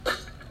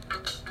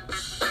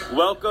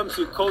Welcome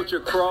to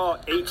Culture Crawl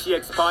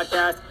HCX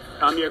podcast.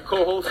 I'm your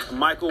co-host,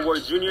 Michael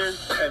Ward Jr.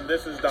 And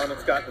this is Donald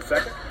Scott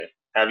II.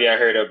 Have you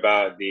heard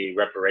about the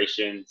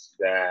reparations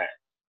that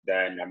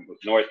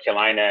North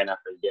Carolina and I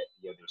forget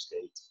the other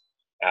states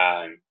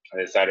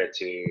decided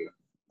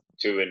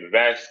to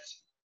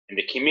invest in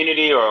the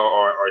community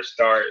or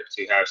start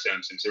to have some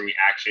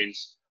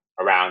actions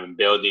around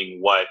building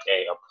what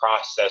a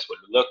process would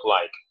look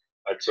like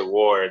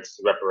towards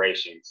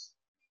reparations?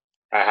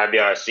 Have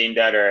y'all seen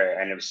that,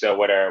 and if so,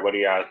 what are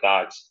your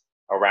thoughts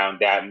around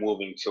that,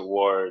 moving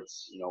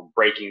towards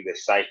breaking the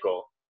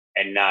cycle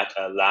and not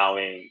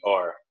allowing,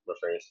 or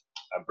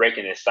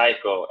breaking the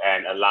cycle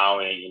and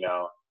allowing,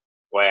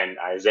 when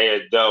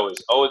Isaiah Doe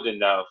is old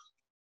enough,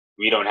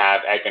 we don't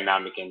have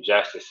economic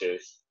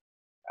injustices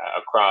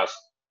across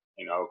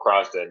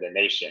the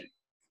nation.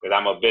 Because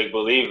I'm a big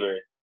believer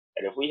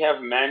that if we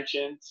have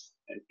mansions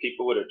and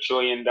people with $1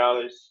 trillion,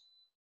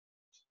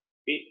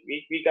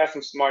 we got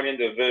some smart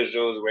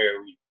individuals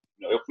where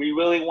if we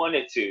really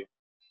wanted to,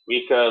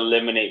 we could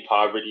eliminate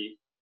poverty.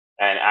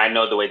 And I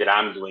know the way that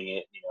I'm doing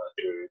it,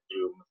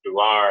 through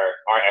our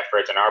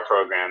efforts and our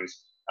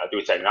programs,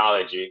 through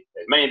technology.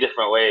 There's many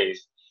different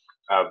ways,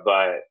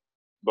 but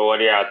what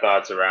are your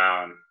thoughts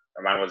around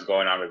what's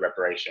going on with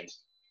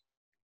reparations?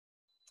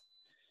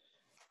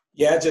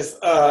 Yeah,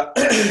 just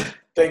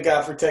thank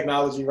God for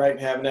technology, right, and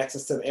having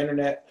access to the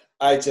internet.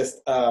 I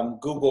just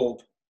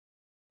Googled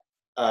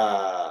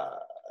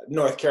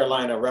North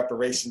Carolina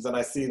reparations, and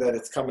I see that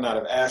it's coming out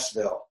of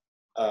Asheville.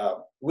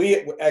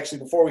 We actually,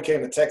 before we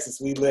came to Texas,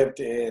 we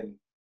lived in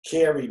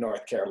Cary,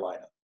 North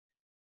Carolina.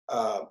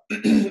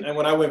 And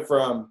when I went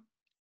from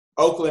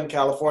Oakland,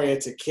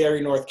 California to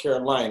Cary, North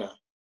Carolina,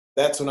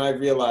 that's when I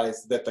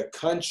realized that the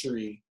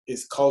country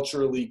is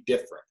culturally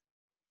different.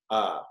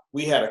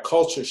 We had a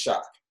culture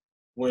shock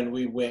when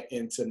we went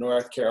into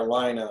North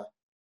Carolina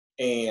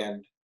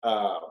and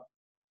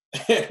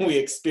we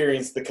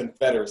experienced the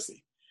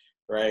Confederacy,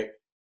 right?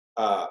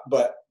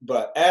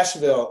 But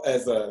Asheville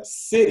as a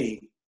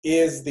city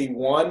is the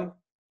one,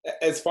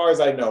 as far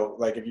as I know,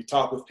 like if you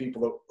talk with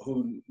people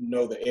who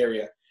know the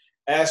area,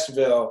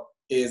 Asheville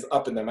is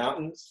up in the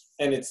mountains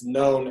and it's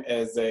known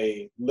as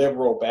a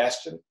liberal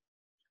bastion.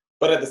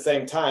 But at the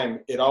same time,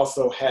 it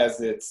also has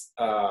its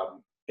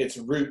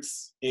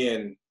roots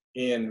in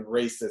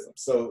racism.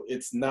 So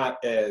it's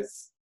not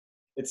as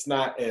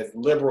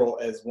liberal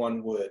as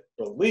one would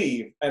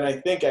believe. And I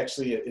think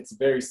actually it's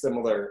very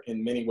similar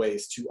in many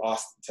ways to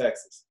Austin,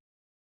 Texas.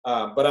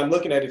 But I'm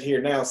looking at it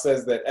here now. It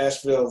says that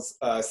Asheville's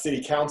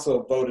city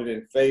council voted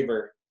in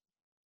favor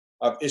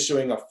of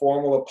issuing a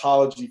formal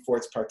apology for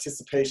its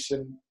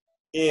participation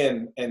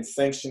in and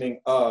sanctioning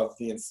of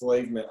the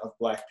enslavement of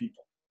Black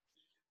people.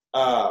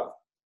 How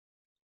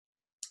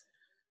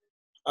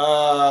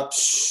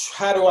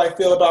do I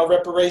feel about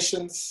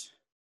reparations?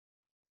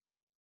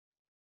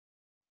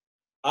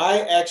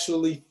 I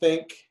actually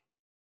think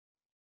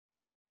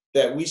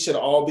that we should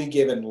all be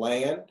given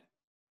land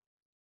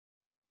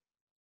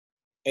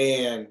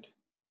and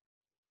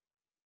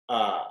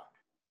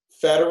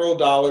federal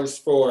dollars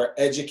for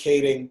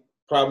educating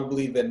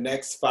probably the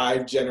next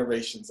 5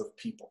 generations of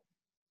people.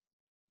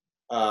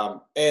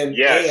 And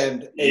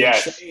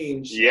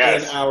change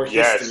in our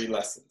history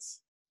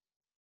lessons,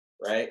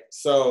 right?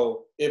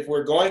 So if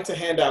we're going to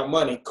hand out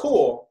money,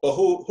 cool, but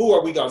who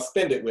are we going to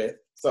spend it with?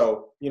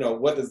 So,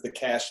 what does the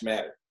cash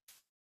matter?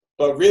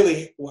 But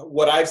really,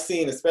 what I've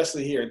seen,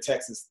 especially here in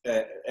Texas,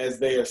 as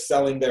they are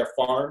selling their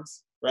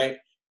farms, right?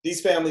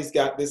 These families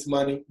got this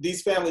money.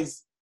 These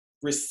families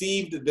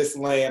received this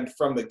land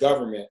from the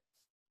government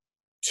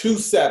to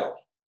settle,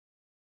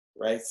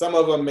 right? Some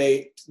of them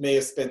may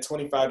have spent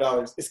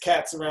 $25. It's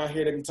cats around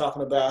here that be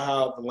talking about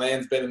how the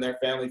land's been in their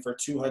family for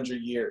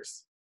 200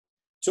 years.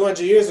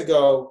 200 years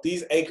ago,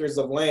 these acres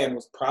of land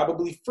was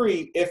probably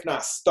free, if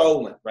not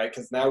stolen, right?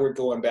 Because now we're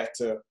going back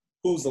to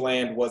whose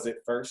land was it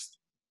first.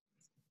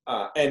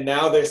 And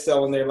now they're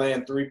selling their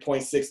land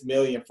 $3.6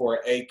 million for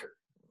an acre,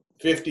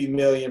 $50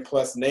 million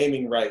plus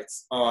naming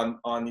rights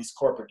on these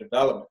corporate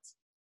developments.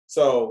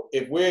 So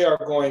if we are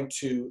going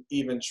to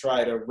even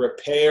try to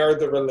repair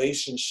the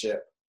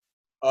relationship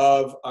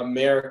of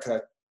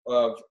America,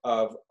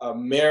 of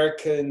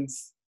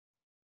Americans,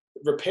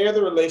 repair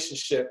the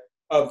relationship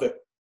of the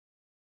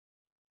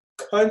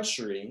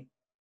country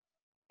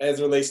as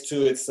it relates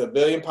to its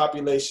civilian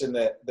population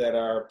that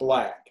are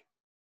Black,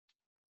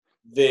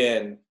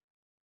 then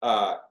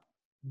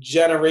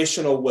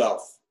generational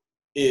wealth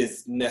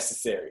is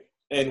necessary.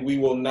 And we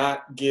will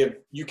not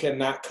you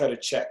cannot cut a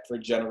check for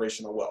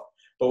generational wealth.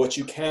 But what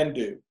you can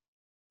do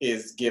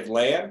is give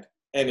land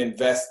and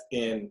invest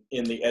in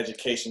the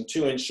education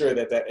to ensure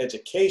that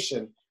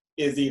education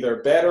is either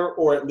better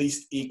or at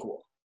least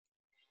equal.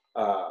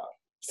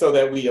 So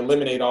that we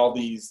eliminate all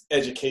these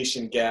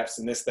education gaps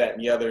and this, that,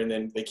 and the other. And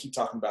then they keep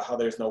talking about how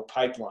there's no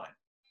pipeline.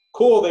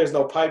 Cool, there's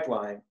no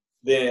pipeline.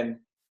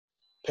 Then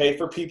pay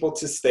for people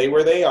to stay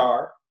where they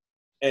are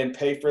and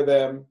pay for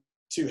them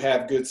to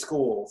have good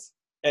schools.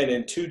 And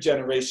in 2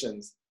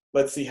 generations,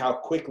 let's see how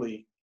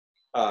quickly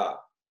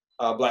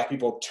Black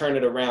people turn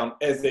it around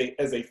as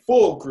a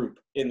full group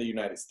in the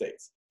United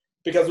States.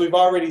 Because we've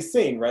already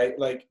seen, right?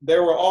 Like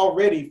there were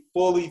already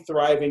fully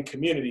thriving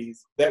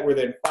communities that were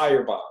then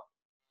firebombed.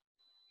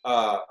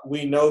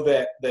 We know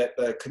that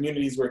the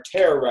communities were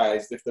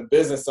terrorized if the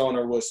business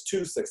owner was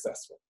too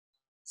successful.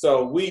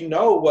 So we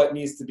know what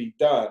needs to be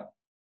done,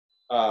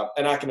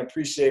 and I can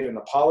appreciate an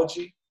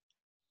apology.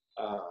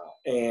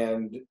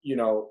 And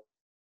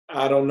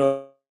I don't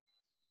know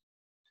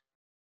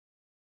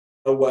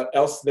what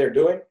else they're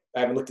doing.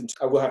 I haven't looked into.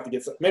 I will have to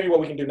get some. Maybe what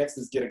we can do next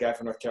is get a guy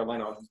from North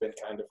Carolina on who's been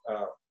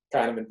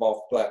kind of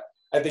involved. But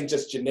I think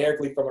just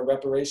generically from a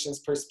reparations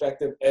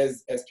perspective,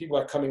 as people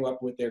are coming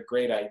up with their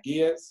great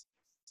ideas,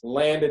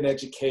 land and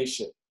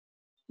education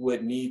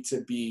would need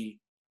to be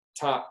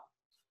top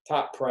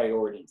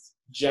priorities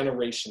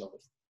generationally.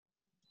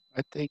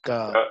 I think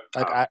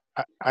I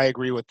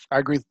agree with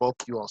both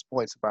of you all's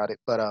points about it.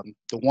 But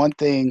the one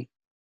thing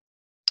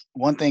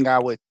I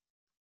would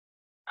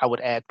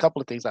add,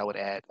 couple of things I would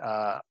add.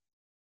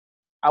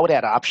 I would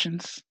add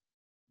options.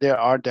 There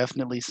are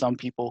definitely some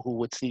people who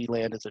would see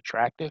land as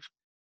attractive,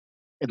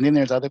 and then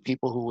there's other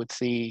people who would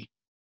see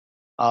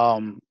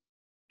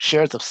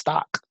shares of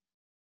stock.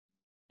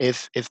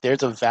 If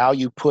there's a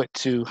value put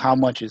to how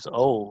much is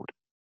owed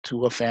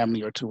to a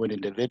family or to an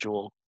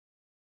individual,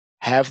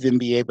 have them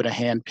be able to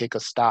handpick a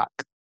stock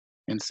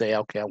and say,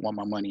 okay, I want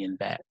my money in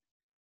that.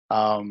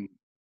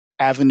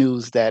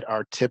 Avenues that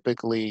are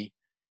typically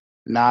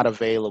not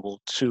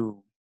available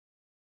to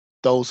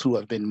those who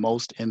have been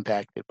most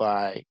impacted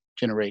by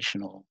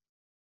generational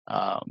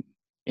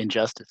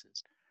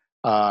injustices.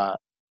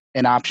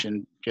 An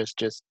option,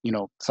 just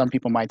some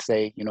people might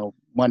say,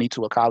 money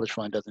to a college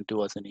fund doesn't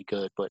do us any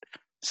good, but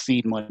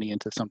seed money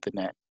into something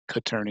that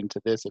could turn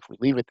into this. If we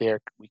leave it there,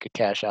 we could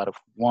cash out if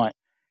we want.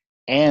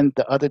 And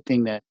the other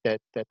thing that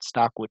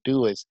stock would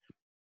do is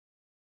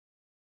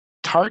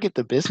target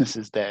the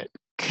businesses that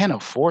can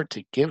afford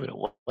to give it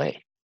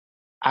away.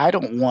 I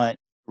don't want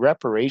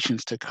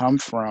reparations to come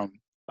from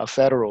a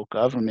federal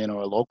government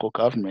or a local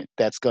government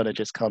that's going to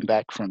just come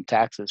back from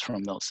taxes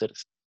from those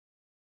citizens.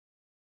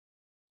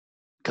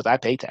 Because I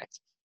pay taxes.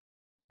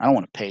 I don't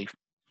want to pay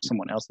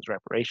someone else's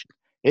reparations.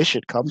 It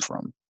should come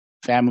from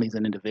families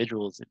and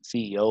individuals and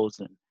CEOs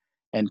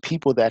and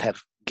people that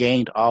have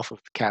gained off of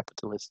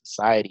capitalist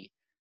society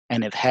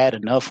and have had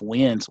enough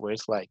wins where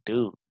it's like,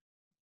 dude,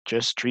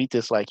 just treat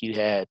this like you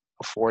had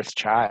a fourth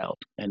child,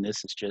 and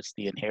this is just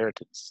the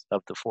inheritance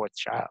of the fourth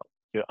child.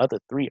 Your other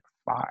three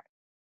are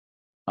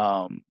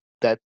fine.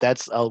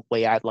 That's a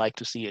way I'd like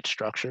to see it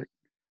structured.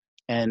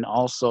 And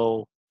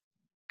also,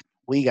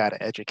 we got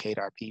to educate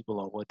our people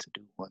on what to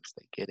do once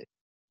they get it.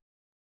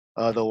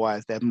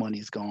 Otherwise, that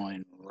money's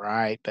going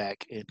right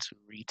back into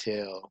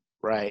retail,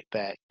 right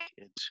back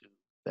into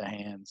the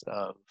hands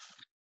of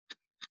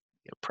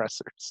the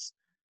oppressors.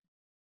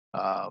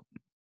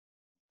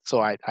 So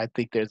I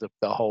think there's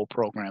the whole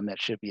program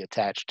that should be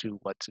attached to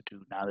what to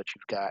do now that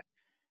you've got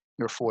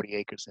your 40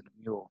 acres and a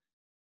mule.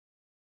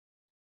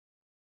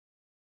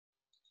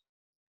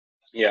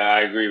 Yeah,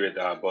 I agree with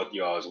both of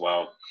y'all as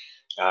well.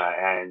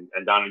 And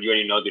Donna, you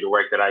already know through the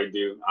work that I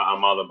do,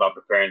 I'm all about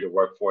preparing the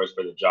workforce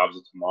for the jobs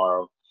of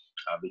tomorrow.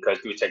 Because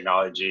through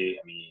technology,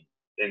 I mean,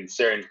 in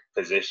certain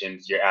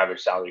positions, your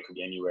average salary could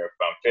be anywhere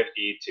from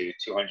 50 to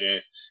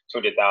 200,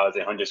 200,000,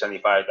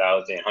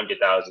 175,000,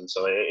 100,000.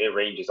 So it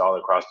ranges all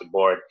across the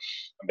board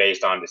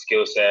based on the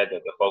skill set, the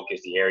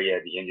focus, the area,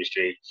 the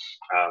industry.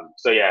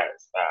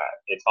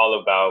 It's all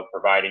about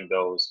providing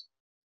those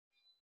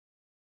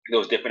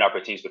different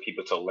opportunities for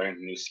people to learn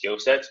new skill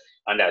sets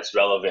and that's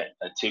relevant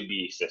to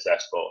be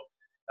successful.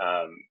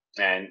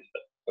 And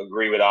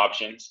agree with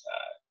options.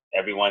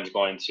 Everyone's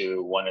going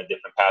to want a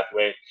different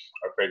pathway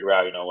or figure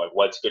out,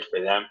 what's good for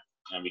them.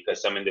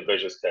 Because some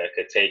individuals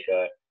could take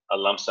a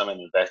lump sum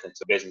and invest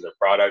into business or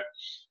product.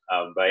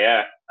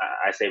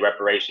 I say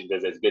reparations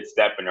is a good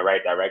step in the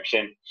right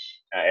direction.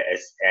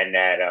 And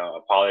that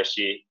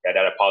apology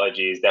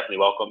is definitely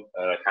welcome.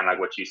 Kind of like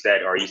what you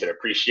said, or you said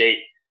appreciate.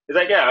 It's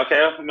like, yeah, okay,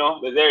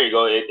 there you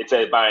go. It's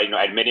by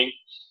admitting.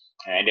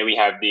 And then we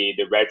have the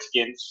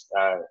Redskins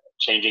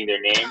changing their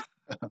name.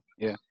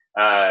 Yeah.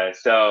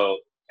 So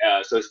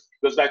it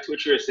goes back to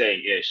what you were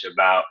saying, Ish,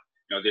 about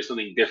there's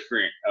something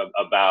different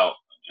about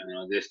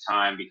this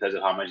time because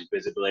of how much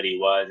visibility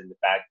was and the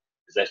fact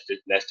there's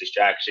less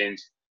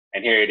distractions.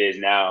 And here it is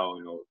now,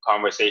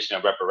 conversation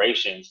of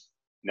reparations.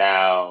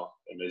 Now,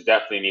 there's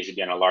definitely needs to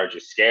be on a larger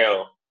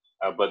scale,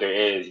 but there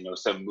is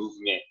some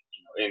movement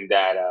in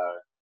that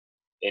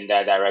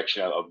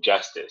direction of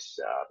justice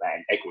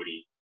and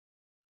equity.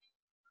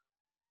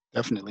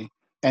 Definitely.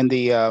 And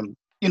the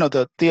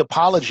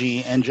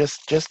apology and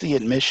just the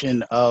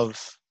admission of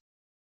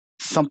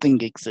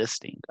something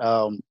existing.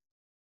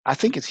 I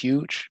think it's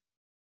huge.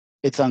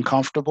 It's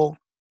uncomfortable.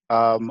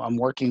 I'm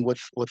working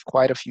with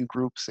quite a few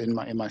groups in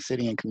my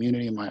city and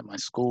community, in my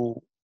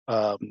school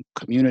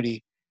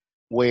community,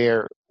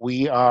 where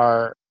we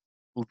are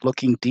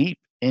looking deep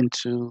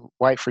into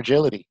white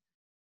fragility,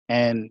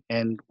 and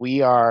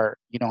we are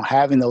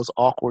having those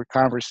awkward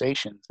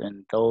conversations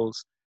and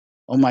those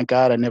oh my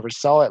God, I never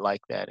saw it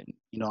like that. And,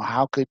 you know,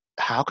 how could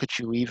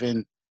you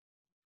even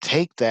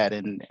take that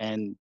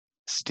and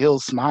still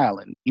smile?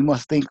 And you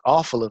must think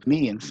awful of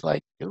me. And it's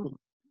like, dude,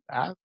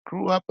 I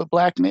grew up a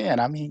black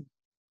man. I mean,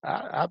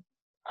 I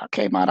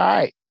came out all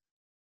right.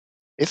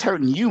 It's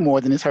hurting you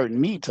more than it's hurting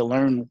me to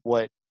learn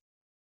what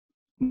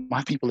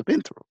my people have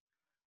been through.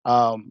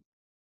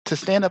 To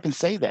stand up and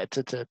say that,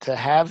 to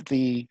have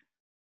the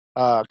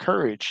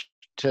courage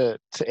to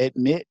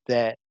admit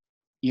that,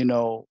 you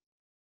know,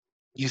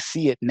 you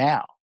see it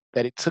now,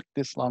 that it took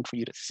this long for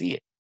you to see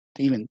it,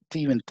 to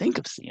even think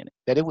of seeing it,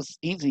 that it was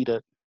easy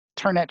to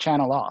turn that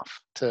channel off,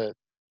 to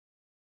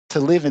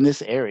live in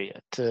this area,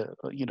 to,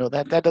 you know,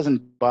 that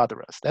doesn't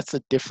bother us. That's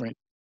a different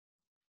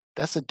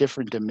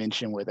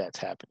dimension where that's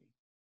happening.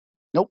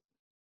 Nope,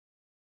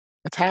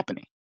 it's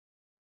happening.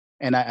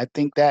 And I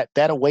think that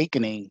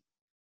awakening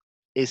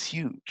is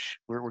huge.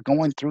 We're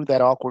going through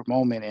that awkward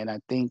moment, and I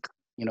think,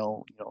 you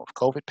know, if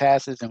COVID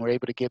passes and we're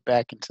able to get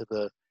back into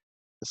the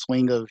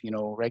swing of, you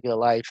know, regular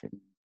life and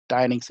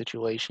dining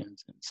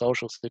situations and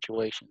social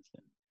situations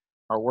and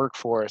our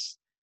workforce,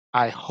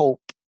 I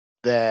hope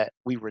that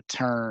we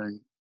return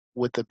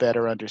with a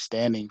better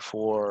understanding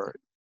for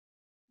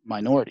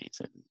minorities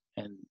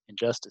and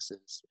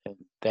injustices, and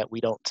that we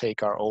don't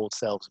take our old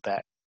selves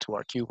back to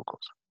our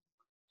cubicles.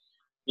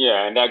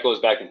 Yeah, and that goes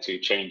back into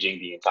changing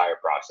the entire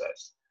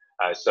process.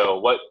 So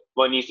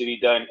what needs to be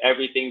done?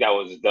 Everything that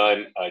was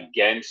done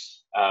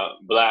against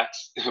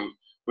blacks,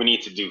 we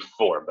need to do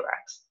for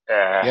blacks,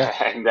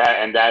 Yeah.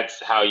 and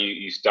that's how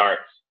you start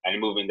and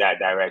move in that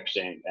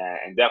direction,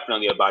 and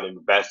definitely about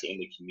investing in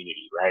the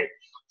community, right?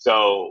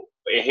 So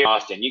here in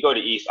Austin, you go to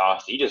East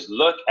Austin, you just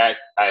look at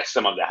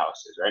some of the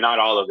houses, right? Not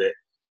all of it,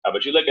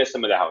 but you look at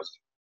some of the houses.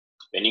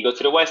 Then you go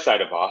to the west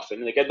side of Austin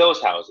and look at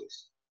those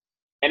houses,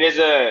 and there's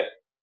a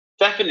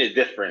definite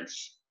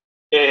difference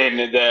in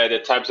the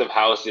types of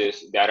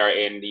houses that are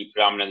in the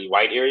predominantly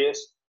white areas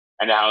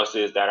and the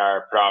houses that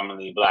are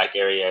predominantly black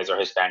areas or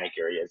Hispanic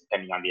areas,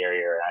 depending on the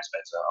area or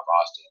aspects of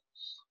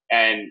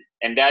Austin.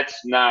 And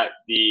that's not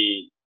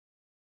the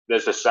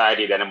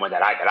society that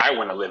I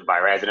want to live by,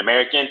 right? As an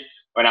American,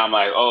 when I'm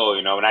like, oh,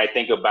 you know, when I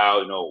think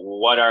about, you know,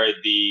 what are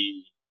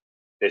the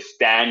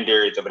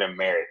standards of an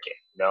American?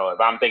 You know, if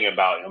I'm thinking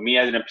about, you know, me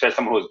as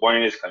someone who was born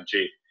in this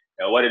country,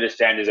 you know, what are the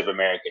standards of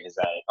American? Is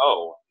like,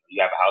 oh,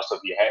 you have a house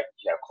over your head,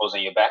 you have clothes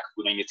on your back,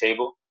 food on your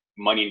table,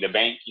 money in the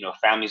bank, you know,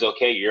 family's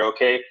okay, you're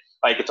okay.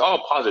 Like, it's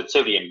all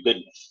positivity and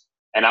goodness.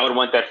 And I would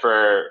want that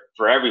for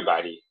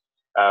everybody.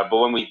 But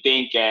when we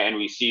think and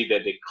we see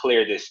the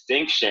clear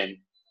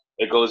distinction,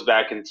 it goes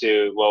back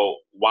into, well,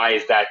 why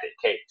is that the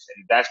case?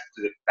 And that's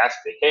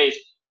the case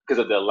because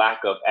of the lack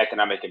of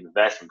economic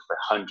investment for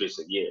hundreds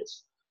of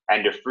years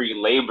and the free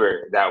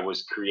labor that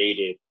was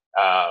created,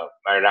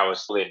 or that was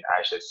split,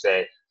 I should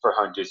say, for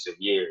hundreds of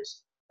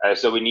years.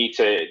 So we need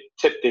to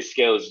tip the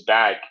scales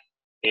back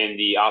in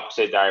the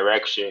opposite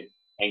direction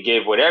and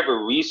give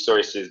whatever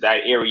resources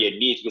that area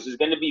needs, because it's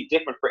going to be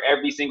different for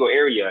every single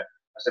area.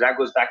 So that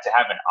goes back to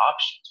having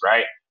options,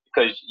 right?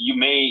 Because you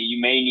may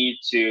need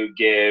to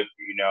give,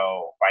 you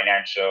know,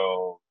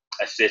 financial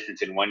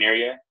assistance in one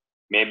area.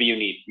 Maybe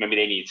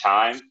they need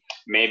time.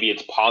 Maybe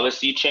it's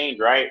policy change,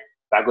 right?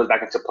 That goes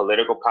back into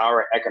political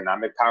power,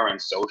 economic power,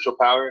 and social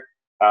power.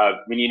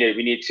 We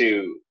need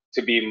to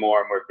be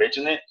more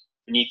vigilant.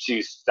 We need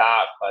to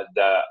stop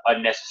the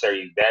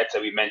unnecessary deaths. So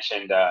we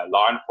mentioned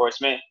law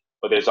enforcement,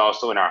 but there's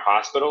also in our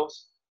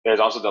hospitals. There's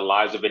also the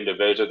lives of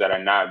individuals that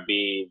are not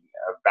being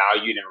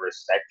valued and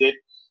respected.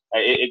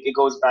 It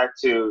goes back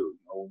to, you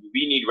know,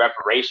 we need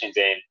reparations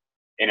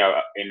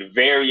in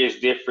various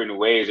different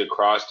ways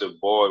across the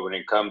board when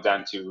it comes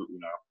down to, you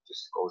know,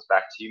 just goes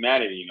back to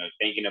humanity, you know,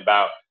 thinking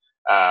about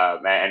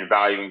and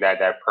valuing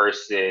that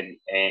person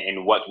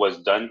and what was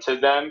done to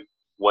them,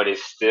 what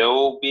is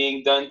still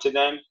being done to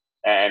them,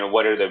 and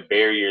what are the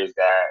barriers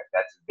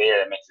that's there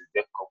that makes it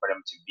difficult for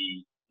them to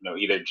be, you know,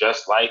 either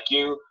just like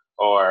you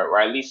or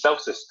at least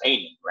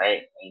self-sustaining,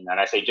 right? And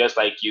I say just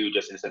like you,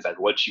 just in the sense of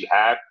what you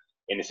have,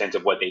 in the sense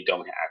of what they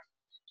don't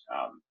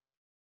have.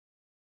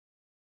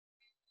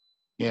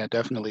 Yeah,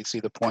 definitely see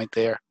the point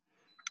there.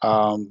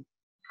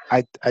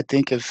 I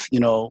think if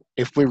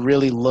we're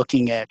really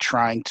looking at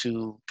trying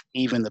to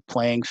even the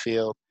playing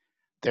field,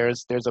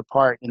 there's a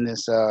part in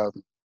this.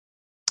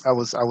 I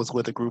was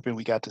with a group and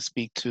we got to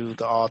speak to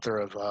the author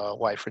of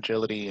White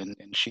Fragility, and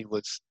she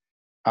was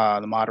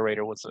the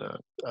moderator was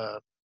a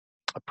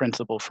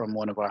principal from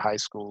one of our high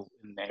school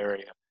in the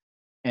area,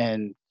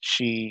 and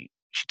she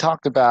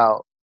talked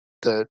about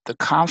the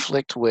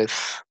conflict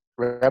with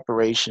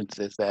reparations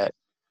is that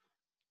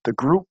the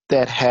group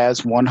that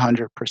has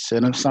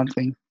 100% of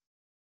something,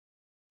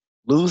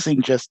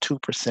 losing just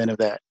 2% of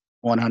that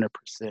 100%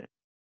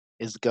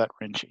 is gut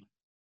wrenching.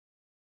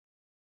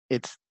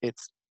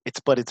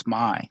 But it's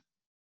mine.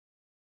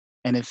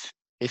 And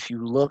if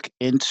you look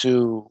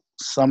into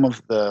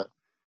the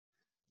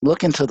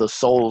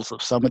souls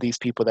of some of these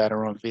people that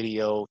are on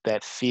video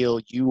that feel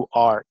you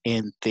are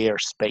in their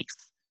space.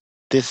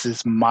 This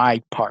is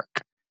my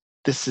park.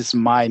 This is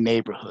my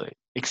neighborhood.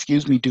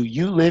 excuse me, do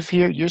you live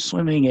here? You're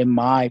swimming in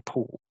my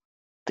pool.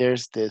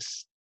 There's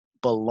this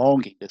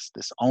belonging, this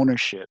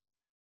ownership.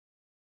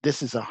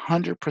 This is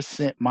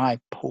 100% my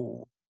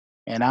pool,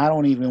 and I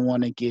don't even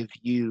want to give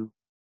you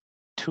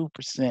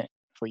 2%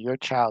 for your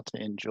child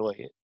to enjoy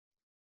it.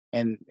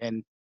 And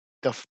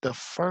the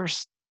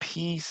first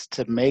piece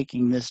to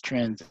making this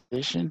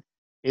transition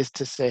is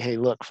to say, hey,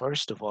 look,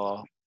 first of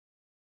all,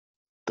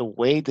 the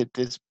way that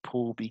this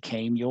pool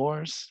became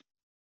yours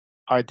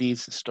are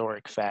these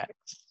historic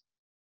facts.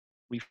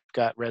 We've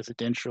got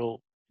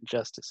residential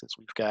injustices.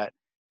 We've got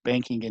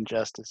banking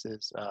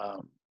injustices. I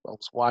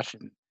was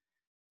watching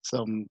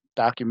some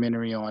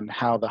documentary on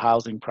how the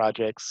housing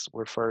projects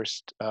were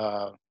first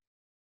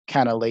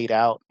kind of laid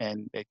out,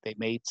 and they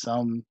made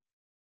some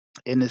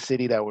in the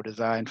city that were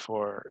designed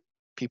for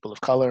people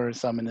of color, and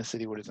some in the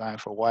city were designed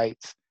for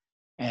whites.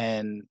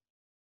 And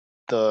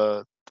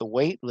the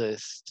wait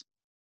list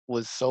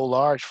was so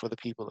large for the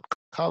people of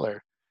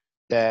color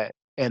that,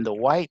 and the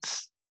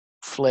whites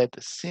fled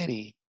the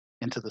city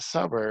into the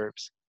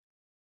suburbs,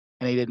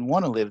 and they didn't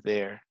want to live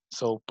there.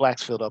 So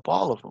blacks filled up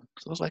all of them.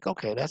 So it was like,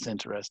 okay, that's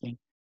interesting.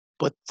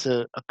 But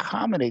to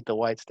accommodate the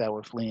whites that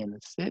were fleeing the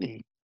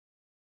city,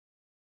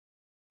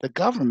 the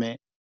government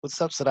would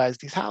subsidize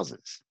these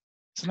houses.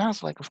 So now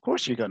it's like, of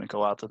course you're going to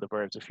go out to the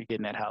burbs if you're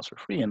getting that house for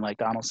free. And like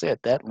Donald said,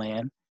 that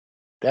land,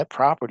 that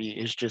property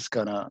is just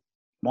going to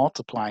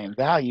multiply in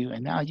value.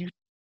 And now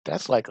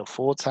that's like a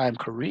full-time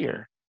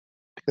career,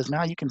 because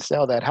now you can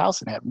sell that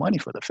house and have money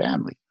for the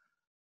family.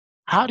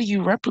 How do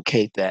you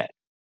replicate that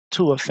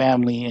to a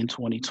family in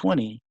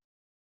 2020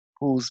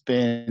 who's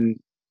been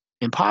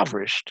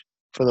impoverished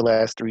for the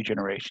last 3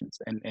 generations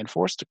and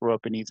forced to grow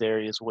up in these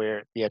areas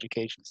where the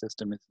education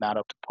system is not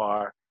up to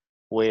par,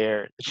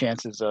 where the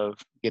chances of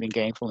getting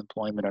gainful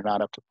employment are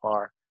not up to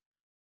par?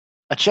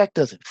 A check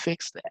doesn't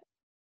fix that.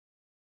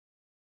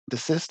 The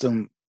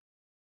system,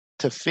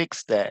 to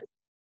fix that,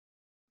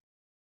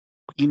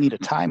 you need a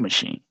time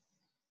machine.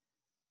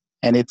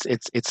 And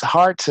it's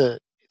hard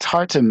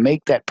to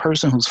make that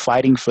person who's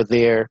fighting for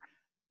their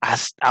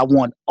I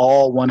want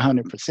all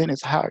 100%.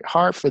 It's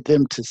hard for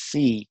them to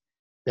see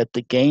that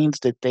the gains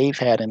that they've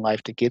had in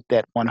life to get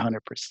that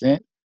 100%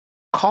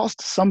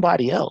 cost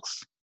somebody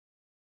else.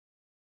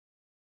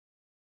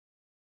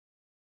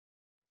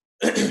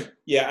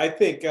 Yeah, I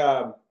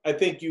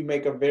think you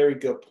make a very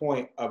good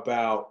point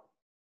about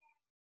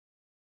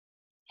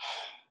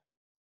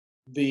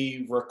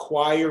the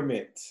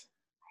requirement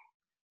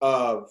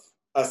of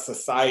a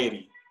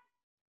society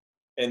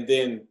and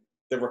then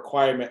the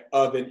requirement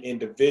of an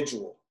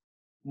individual,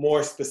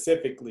 more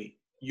specifically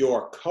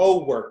your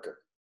coworker,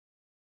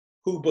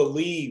 who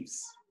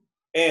believes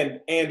and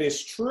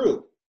is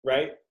true,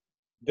 right?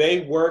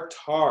 They worked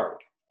hard.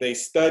 They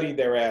studied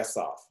their ass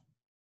off.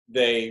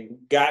 They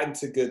got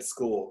into good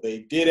school. They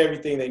did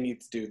everything they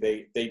need to do.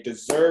 They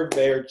deserve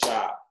their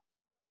job.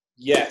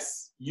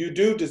 Yes, you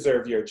do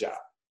deserve your job.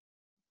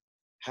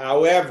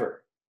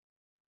 However,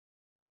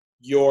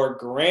 your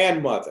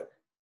grandmother,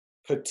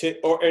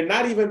 or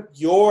not even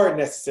your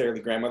necessarily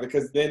grandmother,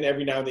 because then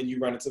every now and then you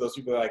run into those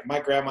people like, my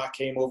grandma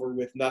came over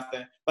with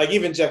nothing. Like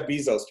even Jeff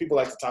Bezos, people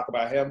like to talk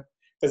about him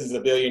because he's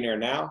a billionaire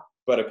now,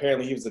 but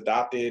apparently he was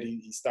adopted.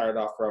 He started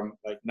off from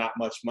like not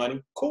much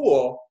money.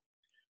 Cool.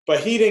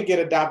 But he didn't get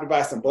adopted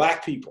by some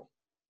black people.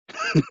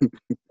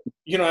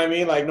 You know what I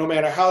mean? Like no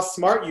matter how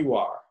smart you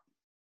are,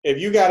 if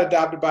you got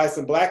adopted by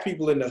some black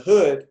people in the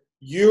hood,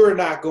 you're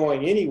not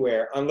going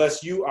anywhere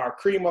unless you are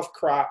cream of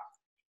crop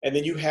and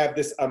then you have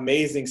this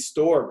amazing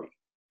story.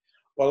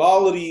 Well,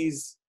 all of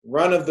these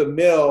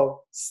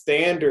run-of-the-mill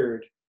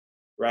standard,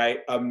 right,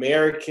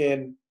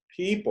 American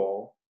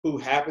people who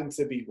happen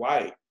to be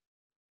white,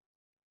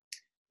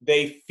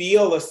 they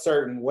feel a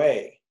certain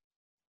way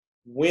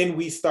when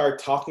we start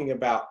talking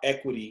about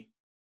equity,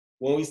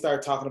 when we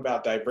start talking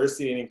about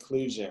diversity and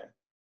inclusion,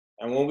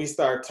 and when we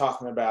start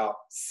talking about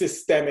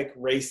systemic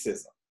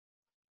racism.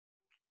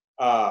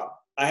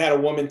 I had a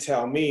woman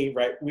tell me,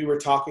 right, we were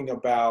talking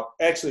about,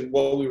 actually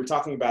what we were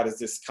talking about is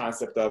this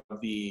concept of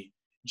the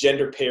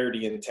gender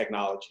parity in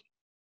technology,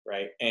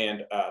 right,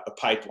 and the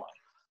pipeline.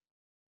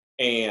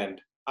 And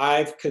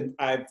I've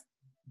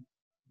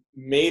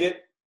made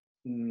it,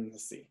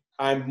 let's see,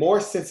 I'm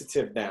more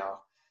sensitive now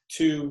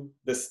to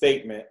the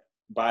statement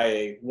by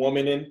a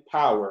woman in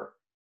power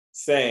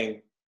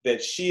saying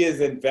that she is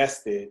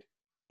invested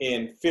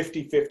in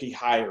 50-50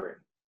 hiring.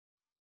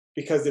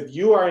 Because if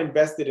you are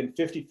invested in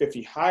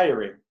 50-50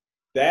 hiring,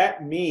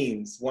 that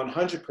means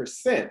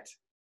 100%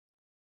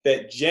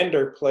 that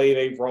gender played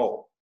a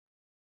role.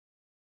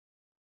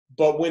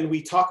 But when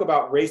we talk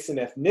about race and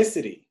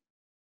ethnicity,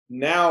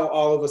 now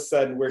all of a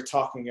sudden we're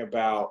talking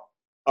about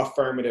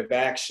affirmative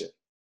action.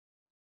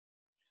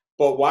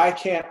 But why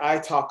can't I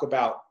talk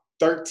about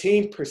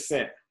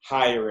 13%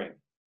 hiring?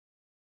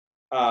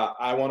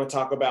 I want to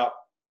talk about,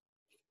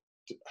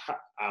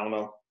 I don't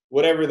know,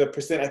 whatever the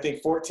percent, I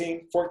think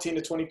 14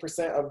 to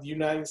 20% of the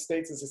United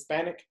States is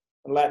Hispanic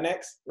and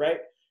Latinx, right?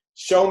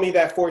 Show me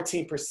that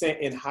 14%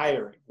 in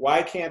hiring.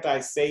 Why can't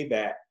I say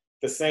that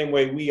the same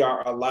way we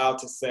are allowed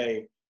to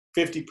say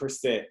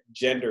 50%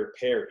 gender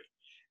parity.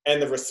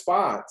 And the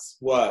response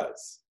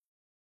was,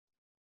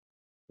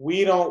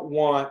 we don't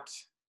want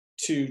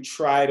to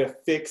try to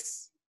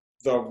fix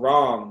the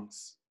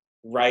wrongs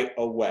right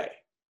away.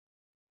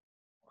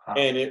 Wow.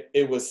 And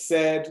it was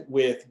said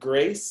with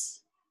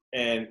grace,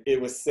 and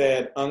it was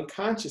said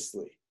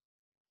unconsciously.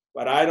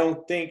 But I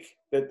don't think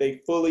that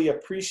they fully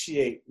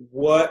appreciate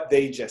what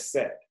they just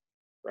said,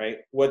 right?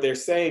 What they're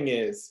saying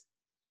is,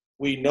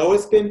 we know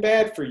it's been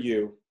bad for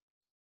you,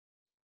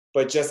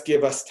 but just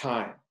give us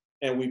time,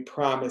 and we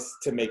promise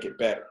to make it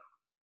better.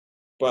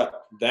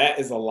 But that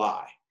is a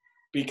lie,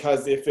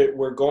 because if it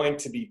were going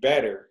to be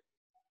better,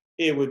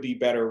 it would be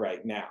better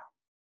right now.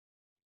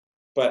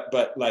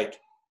 But like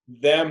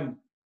them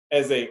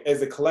as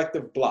a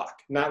collective block,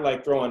 not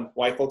like throwing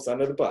white folks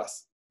under the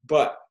bus,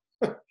 but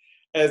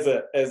as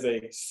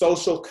a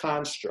social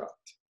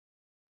construct,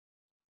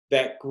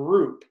 that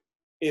group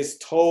is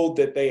told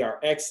that they are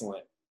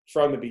excellent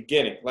from the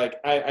beginning. Like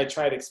I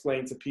try to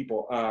explain to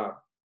people,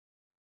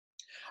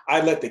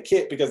 I let the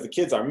kid, because the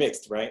kids are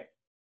mixed, right?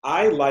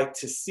 I like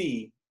to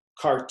see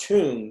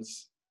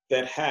cartoons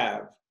that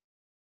have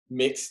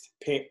mixed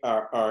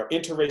or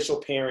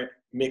interracial parent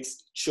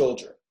mixed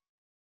children,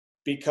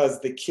 because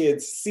the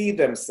kids see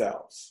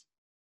themselves.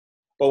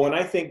 But when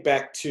I think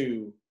back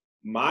to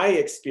my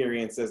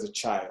experience as a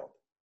child,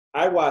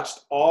 I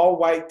watched all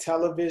white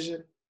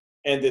television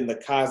and then the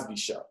Cosby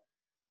Show.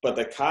 But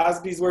the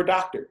Cosbys were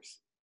doctors,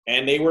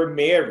 and they were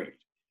married,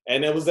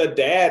 and there was a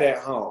dad at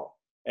home,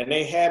 and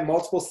they had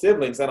multiple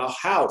siblings and a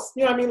house.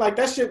 You know what I mean? Like,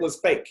 that shit was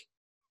fake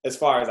as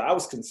far as I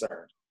was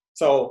concerned.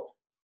 So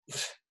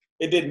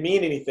it didn't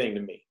mean anything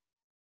to me.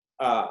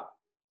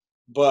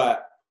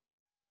 But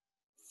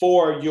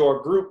for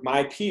your group,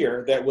 my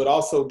peer, that would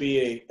also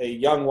be a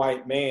young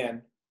white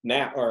man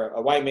now, or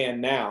a white man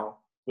now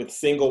with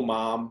single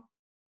mom,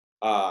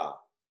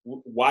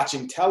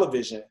 watching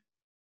television,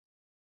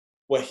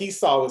 what he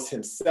saw was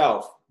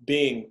himself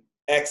being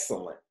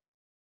excellent,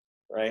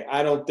 right?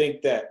 I don't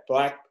think that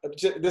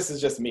this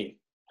is just me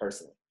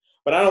personally,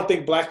 but I don't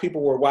think Black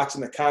people were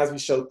watching the Cosby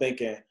Show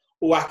thinking,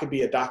 oh, I could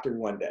be a doctor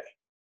one day.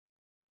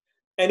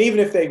 And even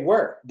if they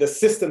were, the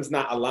system's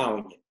not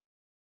allowing it,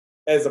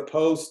 as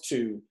opposed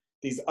to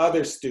these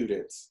other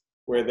students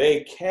where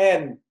they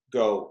can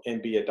go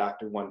and be a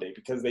doctor one day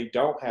because they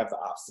don't have the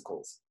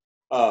obstacles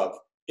of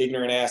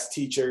ignorant ass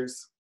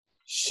teachers,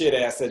 shit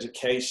ass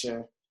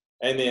education,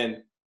 and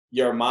then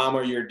your mom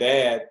or your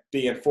dad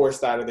being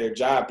forced out of their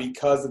job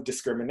because of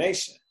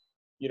discrimination.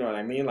 You know what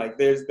I mean? Like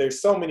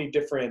there's so many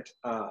different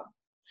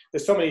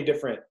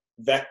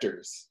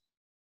vectors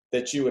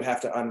that you would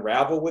have to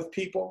unravel with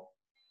people,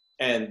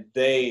 and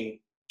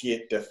they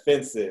get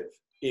defensive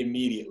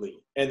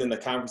immediately. And then the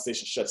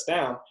conversation shuts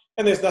down,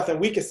 and there's nothing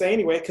we can say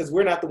anyway, because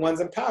we're not the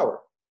ones in power.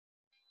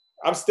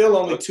 I'm still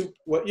only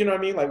you know what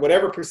I mean? Like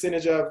whatever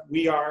percentage of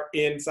we are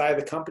inside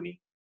the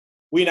company,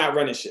 we not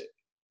running shit.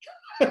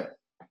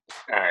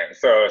 All right,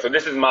 so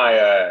this is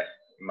my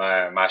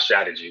my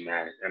strategy,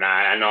 man, and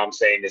I know I'm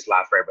saying this a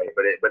lot for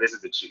everybody, but this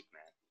is the truth,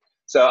 man.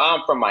 So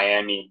I'm from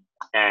Miami,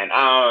 and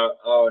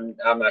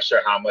I'm not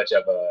sure how much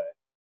of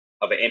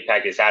an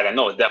impact this has. I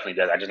know it definitely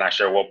does. I'm just not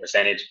sure what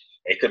percentage.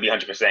 It could be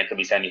 100%, it could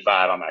be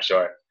 75. I'm not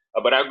sure.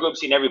 But I grew up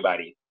seeing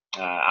everybody.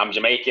 I'm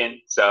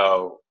Jamaican,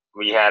 so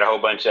we had a whole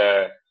bunch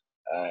of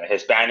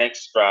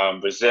Hispanics from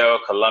Brazil,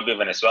 Colombia,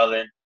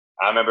 Venezuelan.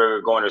 I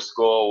remember going to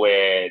school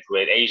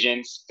with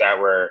Asians that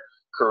were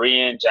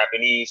Korean,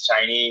 Japanese,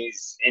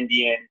 Chinese,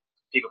 Indian,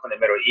 people from the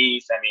Middle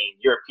East. I mean,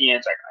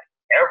 Europeans, like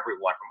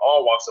everyone from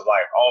all walks of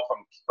life, all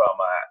from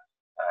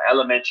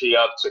elementary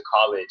up to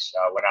college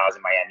when I was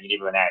in Miami,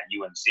 even at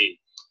UMC.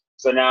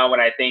 So now when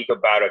I think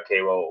about,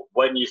 okay, well,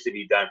 what needs to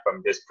be done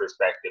from this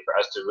perspective for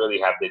us to really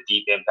have the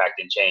deep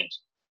impact and change?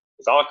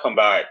 It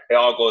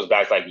all goes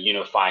back to like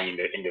unifying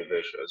the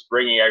individuals,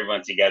 bringing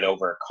everyone together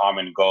over a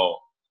common goal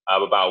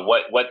about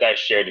what that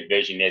shared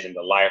vision is and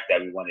the life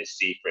that we want to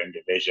see for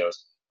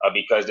individuals.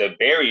 Because the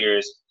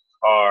barriers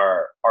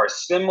are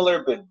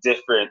similar but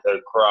different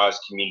across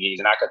communities.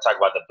 And I could talk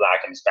about the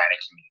Black and Hispanic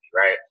community,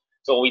 right?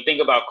 So when we think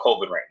about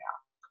COVID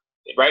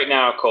right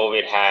now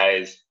COVID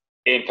has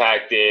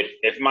impacted,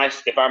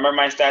 if I remember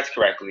my stats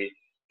correctly,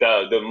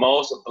 the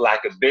most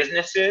Black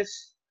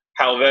businesses.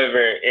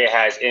 However, it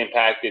has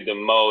impacted the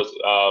most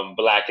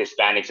Black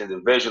Hispanics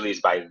individually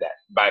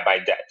by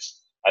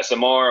deaths. So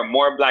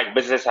more Black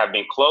businesses have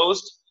been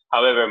closed.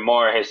 However,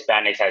 more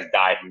Hispanics has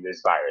died from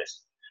this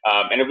virus.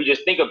 And if we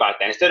just think about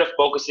that, instead of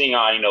focusing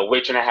on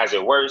which one has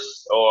it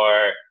worse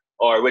or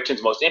which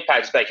one's most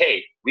impacted, it's like,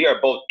 hey, we are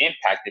both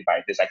impacted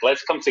by this. Like,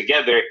 let's come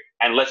together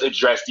and let's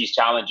address these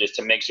challenges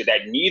to make sure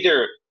that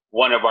neither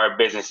one of our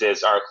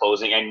businesses are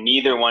closing and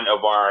neither one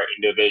of our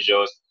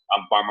individuals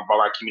from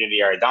our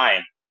community are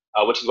dying.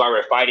 Which is why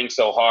we're fighting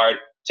so hard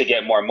to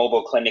get more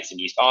mobile clinics in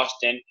East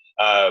Austin,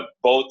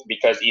 both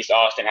because East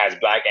Austin has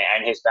Black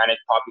and Hispanic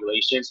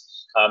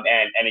populations,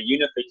 and a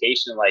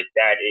unification like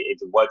that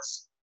is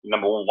what's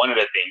one of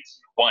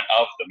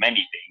the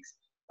many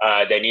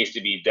things that needs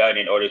to be done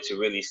in order to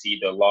really see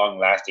the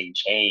long-lasting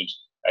change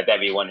that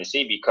we want to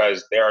see,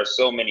 because there are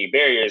so many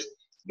barriers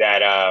that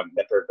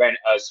that prevent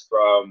us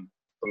from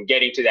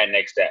getting to that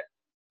next step.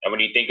 And when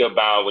you think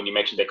about, when you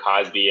mentioned the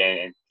Cosby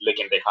and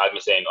looking at the Cosby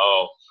saying,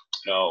 oh,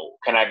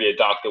 can I be a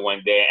doctor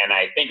one day? And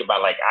I think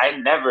about, like, I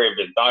never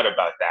even thought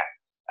about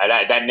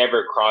that. That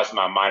never crossed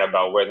my mind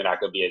about whether or not I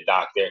could be a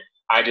doctor.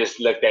 I just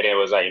looked at it and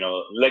was like,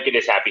 look at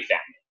this happy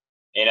family.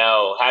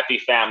 Happy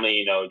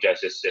family,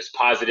 just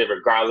positive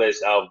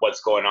regardless of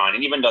what's going on.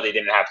 And even though they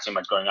didn't have too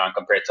much going on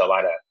compared to a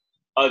lot of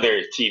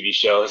other TV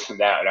shows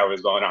that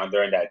was going on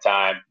during that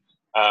time.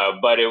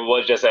 But it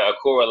was just a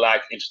cool,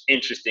 relaxed,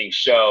 interesting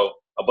show.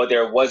 But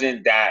there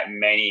wasn't that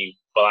many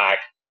Black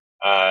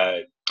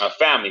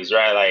families,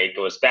 right? Like, it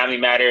was Family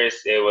Matters,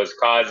 it was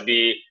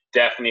Cosby,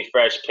 definitely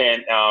Fresh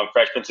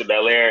Prince of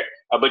Bel-Air.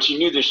 But you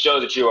knew the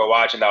shows that you were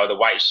watching that were the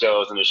white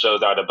shows and the shows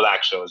that are the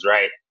Black shows,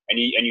 right? And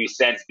you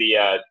sense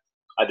the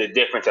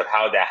difference of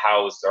how the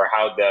house or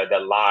how the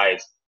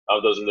lives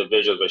of those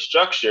individuals were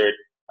structured.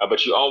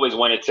 But you always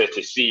wanted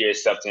to see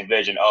yourself, to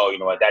envision, oh, you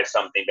know what, that's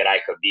something that I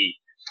could be.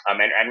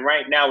 And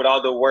right now, with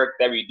all the work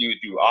that we do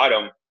through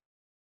Autumn,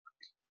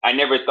 I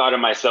never thought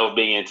of myself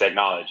being in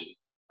technology.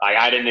 Like,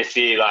 I didn't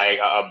see like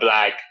a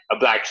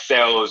black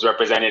sales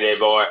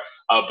representative, or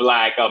a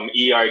Black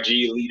ERG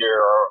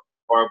leader,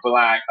 or a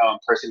Black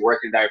person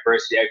working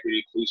diversity,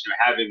 equity, inclusion, or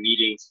having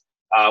meetings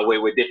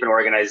with different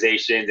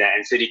organizations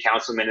and city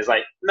councilmen. Is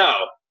like,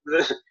 no,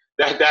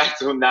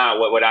 that's not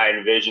what I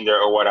envisioned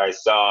or what I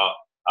saw.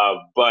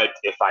 But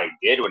if I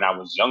did when I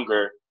was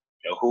younger,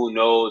 who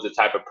knows the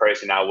type of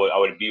person I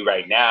would be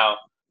right now.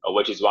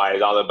 Which is why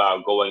it's all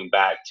about going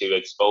back to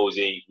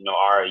exposing,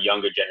 our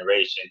younger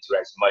generation to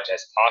as much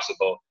as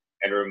possible,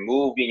 and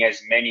removing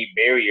as many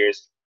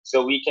barriers,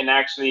 so we can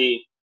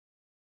actually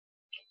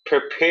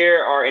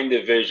prepare our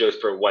individuals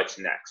for what's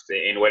next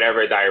in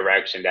whatever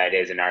direction that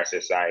is in our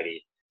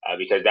society,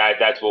 because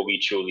that's what we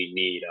truly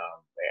need,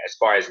 as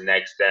far as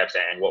next steps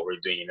and what we're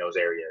doing in those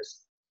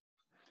areas.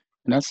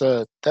 And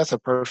that's a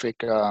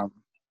perfect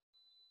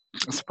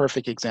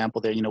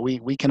example there.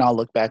 We can all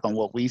look back on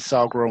what we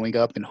saw growing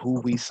up and who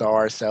we saw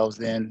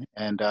ourselves in.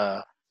 And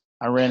I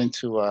ran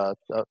into a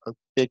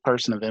big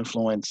person of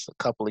influence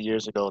a couple of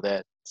years ago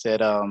that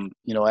said,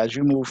 as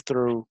you move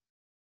through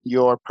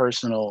your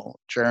personal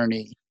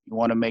journey, you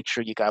want to make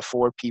sure you got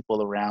 4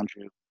 people around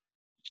you.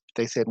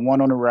 They said,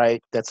 one on the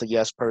right, that's a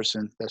yes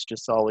person. That's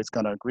just always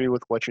going to agree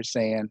with what you're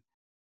saying.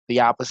 The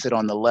opposite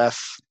on the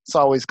left, it's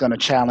always going to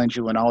challenge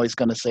you and always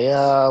going to say,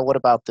 what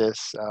about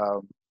this?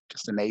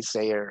 Just a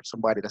naysayer,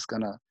 somebody that's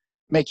going to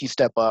make you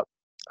step up.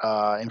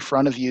 In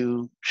front of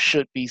you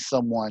should be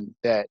someone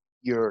that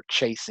you're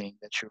chasing,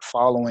 that you're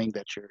following,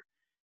 that you're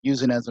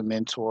using as a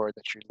mentor,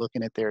 that you're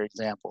looking at their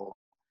example.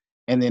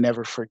 And then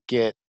never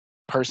forget,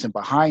 person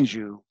behind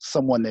you,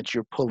 someone that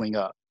you're pulling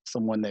up,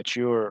 someone that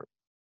you're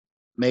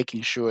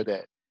making sure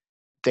that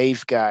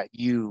they've got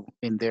you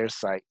in their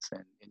sights,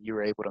 and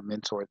you're able to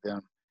mentor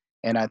them.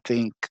 And I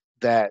think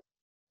that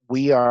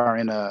we are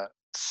in a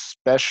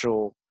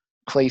special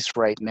place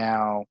right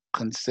now,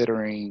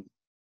 considering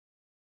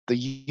the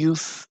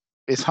youth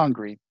is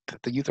hungry.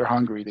 The youth are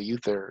hungry. The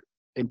youth are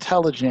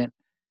intelligent.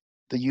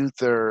 The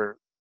youth are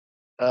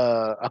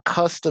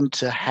accustomed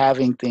to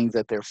having things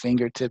at their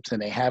fingertips,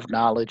 and they have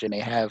knowledge, and they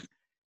have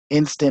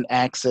instant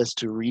access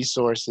to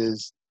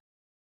resources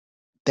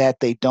that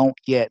they don't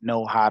yet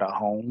know how to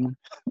hone.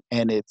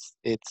 And it's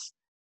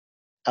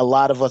a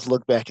lot of us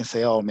look back and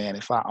say, oh man,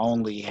 if I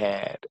only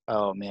had,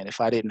 oh man,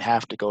 if I didn't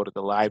have to go to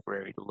the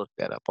library to look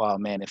that up, oh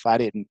man, if I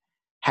didn't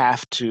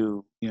have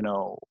to,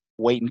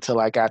 wait until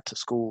I got to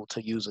school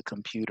to use a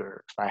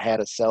computer, if I had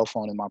a cell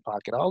phone in my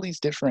pocket, all these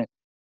different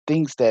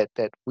things that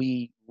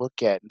we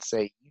look at and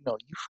say,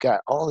 you've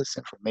got all this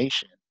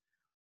information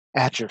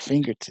at your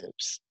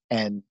fingertips,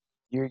 and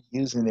you're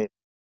using it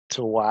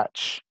to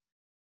watch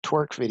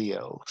twerk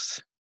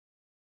videos.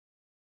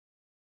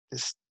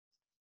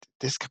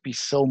 This could be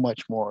so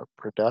much more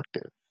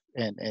productive,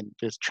 and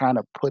just trying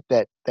to put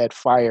that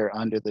fire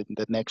under the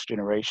next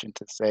generation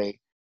to say,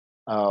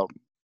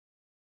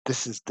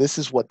 this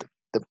is what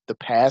the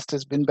past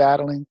has been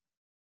battling.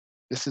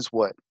 This is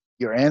what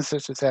your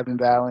ancestors have been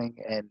battling,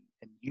 and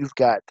you've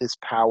got this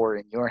power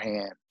in your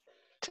hand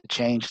to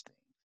change things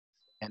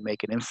and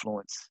make an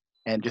influence,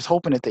 and just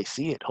hoping that they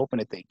see it, hoping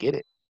that they get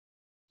it.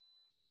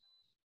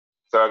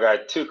 So I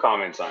got 2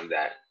 comments on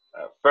that.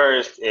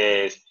 First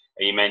is,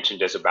 you mentioned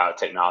just about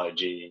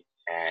technology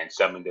and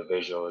some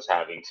individuals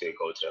having to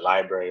go to the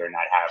library or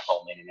not have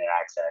home internet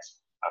access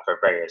for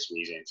various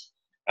reasons.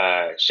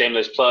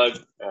 Shameless plug,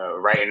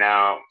 right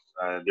now,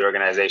 the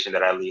organization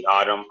that I lead,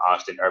 Autumn,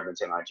 Austin Urban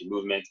Technology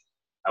Movement,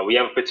 we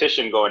have a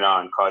petition going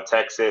on called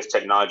Texas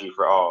Technology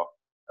for All.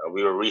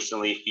 We were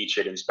recently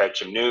featured in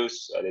Spectrum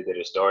News. They did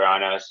a story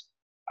on us.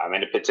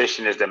 And the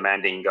petition is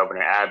demanding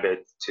Governor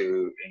Abbott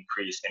to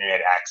increase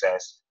internet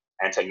access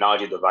and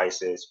technology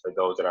devices for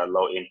those that are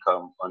low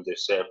income,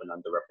 underserved, and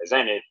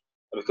underrepresented.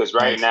 Because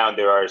right now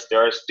there are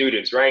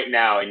students right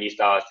now in East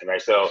Austin,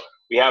 right? So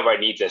we have our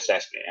needs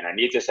assessment, and our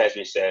needs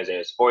assessment says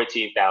there's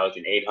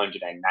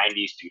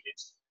 14,890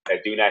 students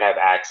that do not have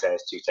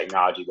access to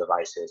technology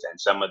devices, and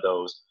some of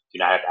those do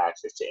not have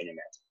access to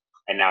internet.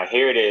 And now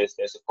here it is,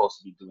 they're supposed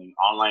to be doing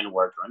online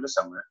work during the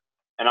summer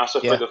and also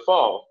for the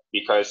fall,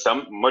 because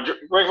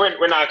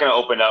we're not going to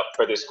open up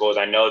for the schools.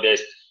 I know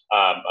there's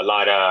a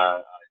lot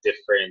of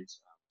different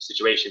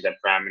situations and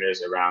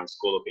parameters around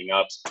school opening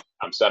up.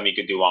 Some you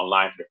could do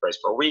online for the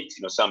first 4 weeks,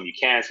 some you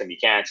can, some you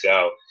can't.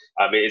 So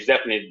it's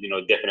definitely,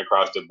 different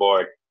across the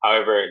board.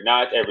 However,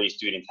 not every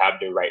student have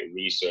the right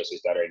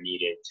resources that are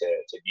needed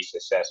to be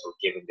successful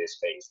given this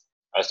phase.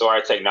 So our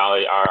Texas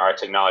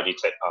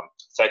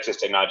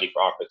Technology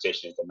for All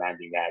petition is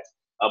demanding that.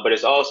 But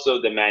it's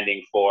also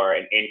demanding for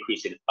an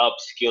increase in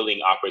upskilling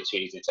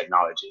opportunities in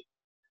technology.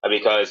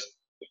 Because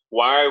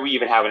why are we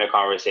even having a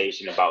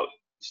conversation about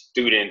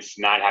students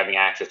not having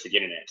access to the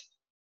internet?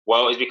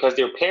 Well, it's because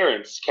their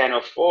parents can't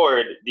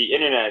afford the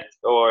internet,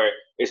 or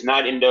it's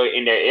not in their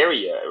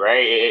area,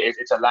 right?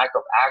 It's a lack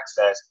of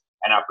access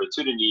and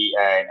opportunity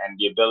and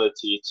the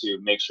ability to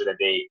make sure that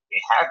they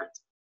have it.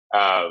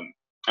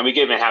 And we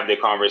can even have the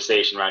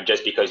conversation around,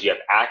 just because you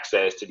have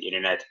access to the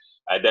internet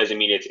doesn't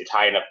mean it's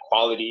high enough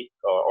quality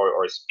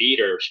or speed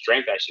or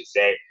strength, I should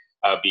say,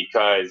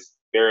 because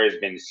there has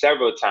been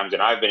several times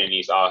that I've been in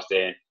East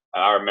Austin.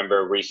 I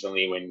remember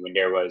recently when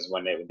there was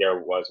one of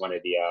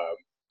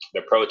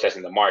the protests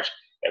and the march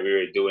that we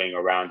were doing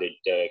around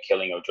the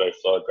killing of George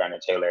Floyd, Breonna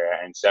Taylor,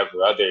 and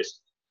several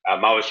others. I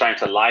was trying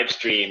to live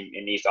stream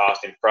in East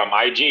Austin from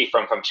IG,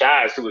 from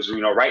Chaz, who was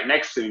right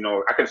next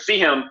to, I could see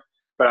him,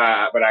 but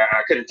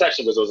I couldn't touch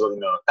it because there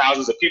was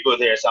thousands of people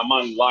there. So I'm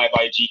on live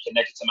IG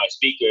connected to my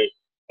speaker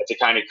to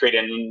kind of create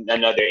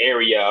another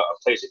area, a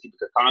place that people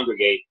could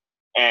congregate.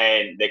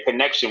 And the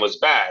connection was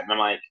bad. And I'm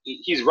like,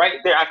 he's right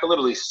there. I can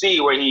literally see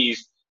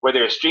where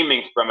they're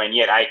streaming from, and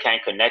yet I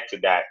can't connect to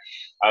that.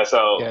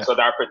 So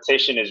our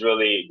petition is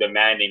really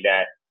demanding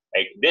that,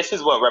 like, this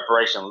is what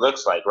reparation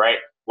looks like, right?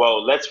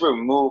 Well, let's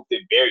remove the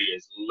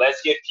barriers.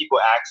 Let's give people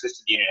access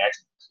to the internet.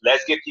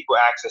 Let's give people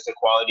access to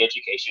quality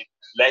education.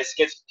 Let's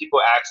get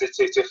people access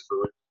to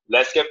food.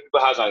 Let's get people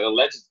housing.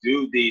 Let's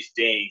do these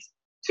things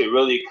to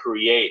really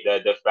create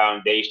the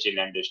foundation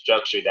and the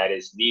structure that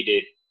is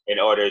needed in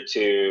order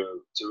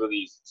to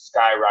really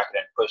skyrocket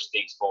and push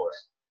things forward.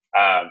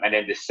 And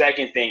then the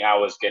second thing I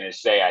was gonna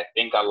say, I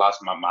think I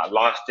lost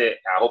it.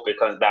 I hope it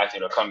comes back.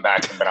 It'll come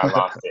back, but I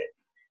lost it.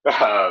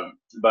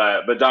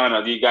 But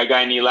Donald, do you got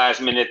any last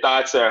minute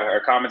thoughts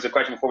or comments or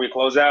questions before we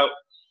close out?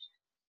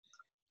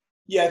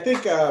 Yeah, I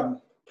think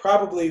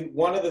probably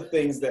one of the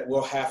things that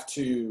we'll have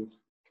to,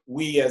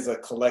 we as a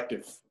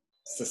collective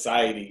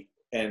society,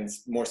 and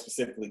more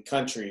specifically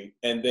country,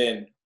 and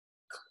then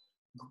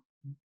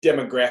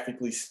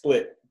demographically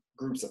split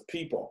groups of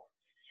people,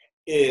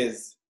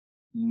 is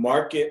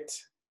market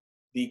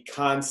the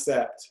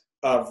concept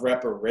of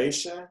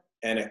reparation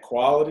and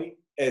equality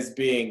as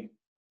being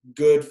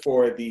good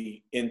for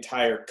the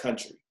entire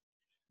country.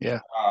 Yeah.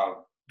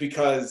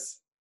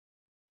 Because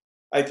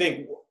I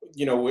think,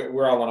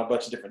 we're all on a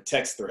bunch of different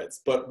text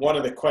threads, but one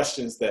of the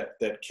questions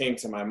that came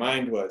to my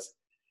mind was,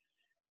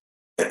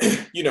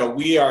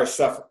 we are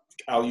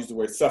I'll use the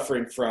word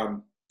suffering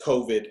from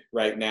COVID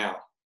right now,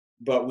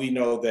 but we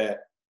know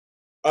that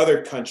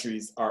other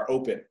countries are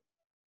open.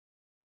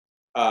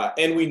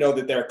 And we know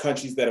that there are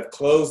countries that have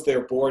closed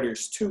their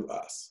borders to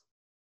us.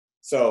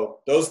 So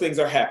those things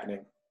are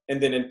happening.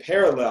 And then in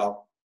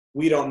parallel,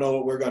 we don't know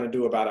what we're going to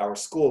do about our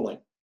schooling.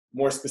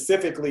 More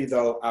specifically,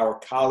 though, our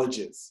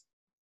colleges,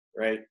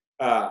 right?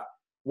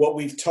 What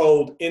we've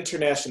told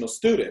international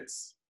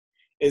students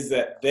is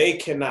that they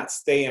cannot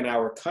stay in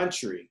our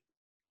country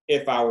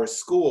if our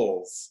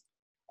schools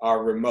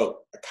are remote,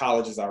 the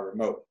colleges are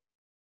remote.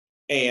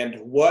 And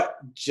what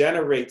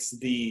generates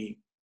the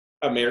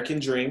American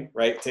dream,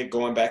 right?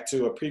 Going back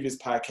to a previous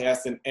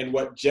podcast, and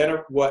what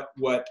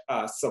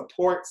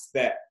supports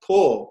that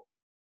pull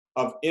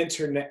of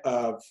internet,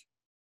 of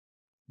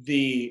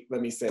the,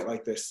 let me say it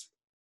like this,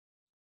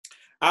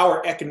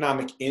 our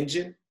economic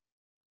engine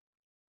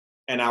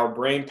and our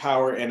brain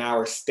power and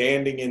our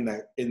standing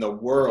in the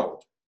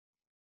world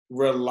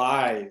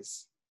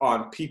relies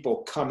on people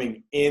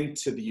coming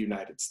into the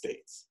United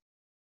States.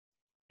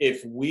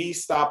 If we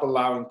stop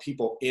allowing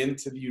people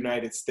into the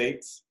United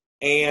States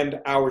and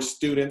our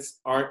students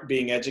aren't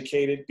being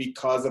educated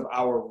because of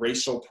our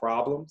racial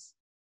problems,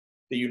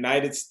 the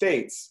United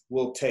States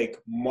will take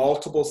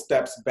multiple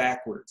steps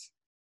backwards,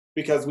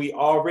 because we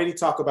already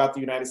talk about the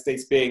United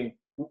States being,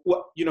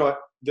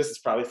 this is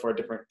probably for a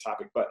different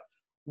topic, but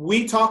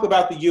we talk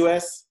about the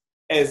US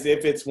as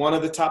if it's one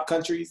of the top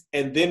countries,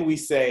 and then we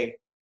say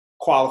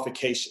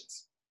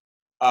qualifications.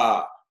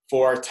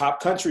 For a top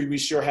country, we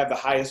sure have the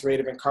highest rate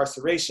of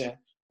incarceration.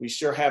 We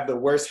sure have the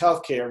worst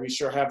healthcare. We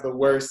sure have the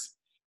worst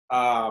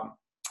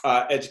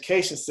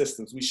education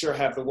systems. We sure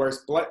have the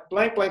worst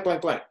blank.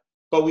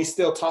 But we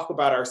still talk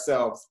about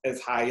ourselves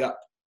as high up.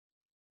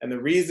 And the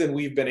reason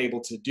we've been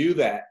able to do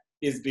that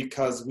is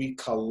because we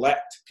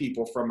collect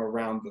people from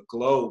around the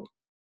globe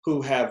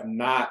who have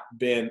not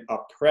been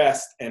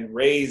oppressed and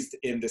raised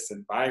in this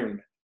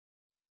environment.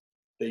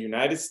 The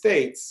United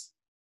States,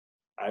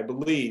 I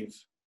believe,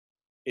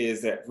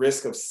 is at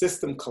risk of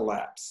system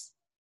collapse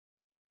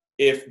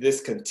if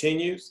this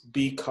continues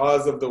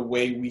because of the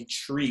way we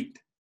treat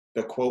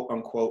the quote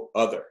unquote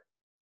other.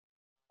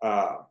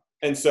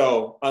 And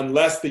so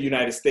unless the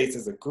United States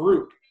as a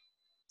group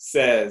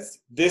says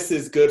this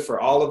is good for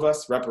all of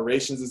us,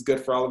 reparations is good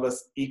for all of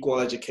us, equal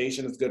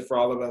education is good for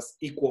all of us,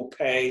 equal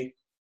pay,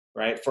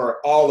 right, for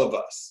all of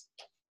us.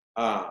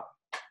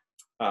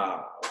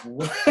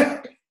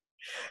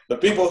 The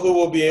people who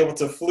will be able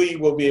to flee.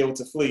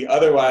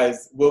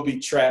 Otherwise, we'll be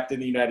trapped in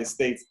the United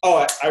States.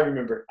 Oh, I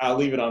remember. I'll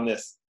leave it on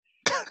this.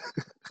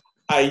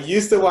 I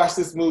used to watch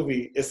this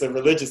movie. It's a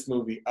religious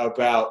movie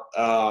about,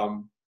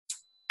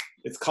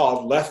 it's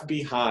called Left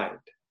Behind.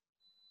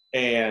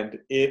 And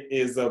it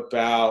is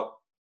about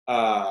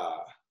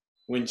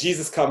when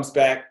Jesus comes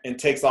back and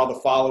takes all the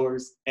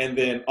followers and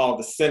then all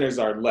the sinners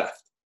are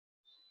left.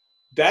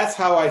 That's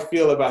how I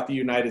feel about the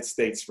United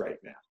States right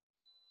now.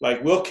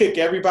 Like, we'll kick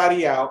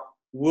everybody out.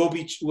 We'll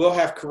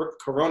have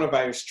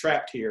coronavirus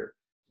trapped here.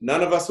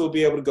 None of us will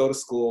be able to go to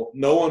school.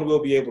 No one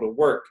will be able to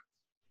work,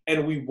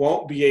 and we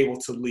won't be able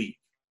to leave.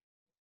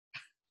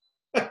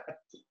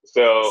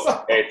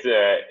 So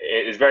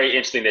it's very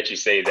interesting that you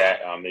say that,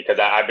 because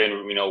I've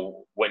been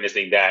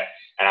witnessing that,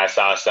 and I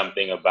saw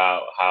something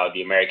about how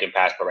the American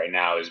passport right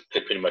now is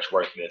pretty much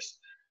worthless.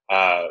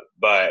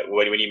 But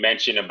when you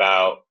mention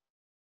about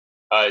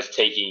us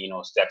taking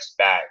steps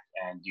back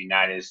and the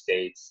United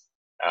States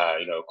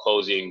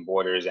closing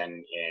borders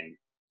and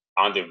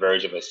on the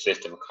verge of a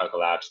system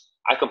collapse,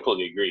 I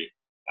completely agree.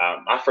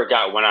 I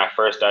forgot when I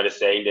first started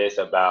saying this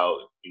about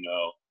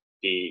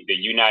the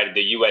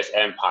U.S.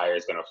 empire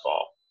is going to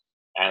fall.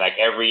 And like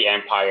every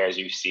empire, as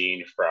you've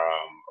seen, from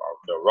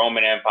the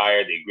Roman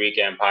Empire, the Greek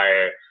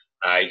Empire,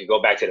 you can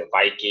go back to the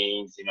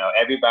Vikings.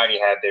 Everybody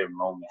has their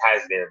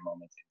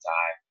moments in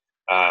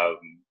time.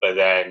 But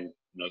then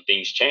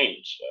things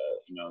change.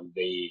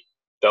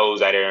 Those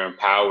that are in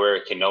power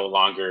can no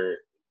longer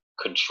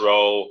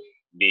control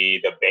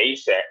the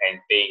base, and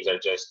things are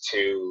just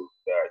too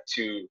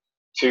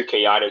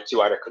chaotic,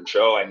 too out of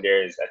control. And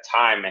there's a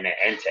time and an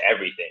end to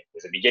everything.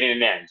 There's a beginning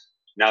and an end.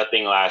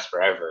 Nothing lasts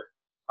forever.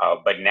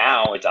 But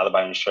now it's all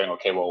about ensuring,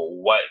 okay, well,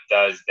 what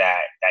does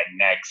that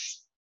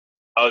next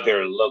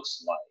other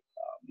looks like?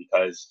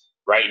 Because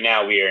right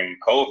now we are in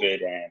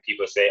COVID, and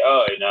people say,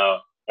 oh,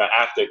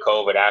 after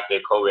COVID, I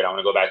want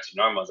to go back to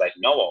normal. It's like,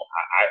 no,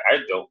 I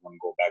don't want to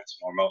go back to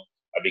normal,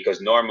 because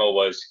normal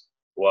was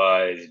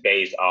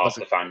based off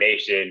the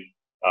foundation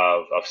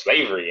of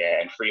slavery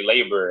and free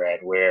labor,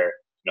 and where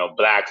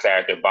blacks are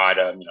at the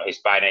bottom,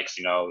 Hispanics,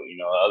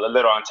 a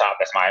little on top.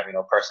 That's my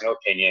personal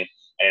opinion.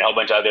 And a whole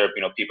bunch of other,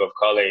 people of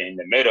color in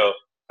the middle.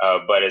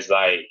 But it's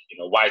like,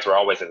 whites were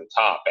always at the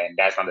top. And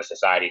that's not the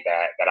society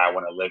that I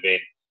want to live in,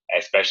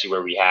 especially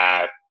where we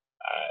have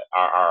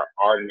our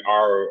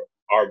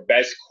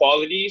best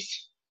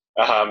qualities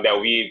that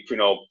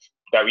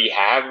we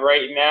have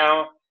right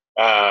now,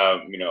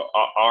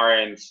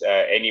 aren't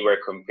anywhere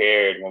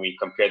compared when we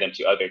compare them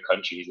to other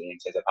countries in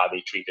terms of how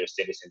they treat their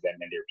citizens and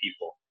their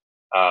people.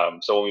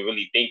 So when we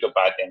really think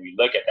about that, and we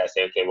look at that,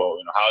 say, okay, well,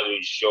 how do we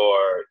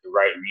ensure the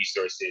right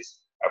resources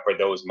for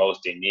those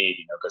most in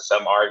need? Because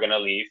some are going to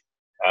leave,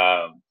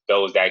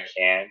 those that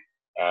can,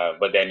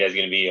 but then there's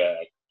going to be a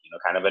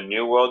kind of a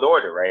new world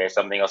order, right?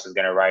 Something else is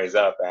going to rise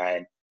up,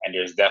 and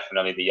there's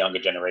definitely the younger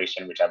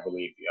generation, which I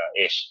believe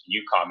Ish,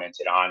 you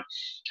commented on,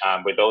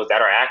 with those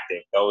that are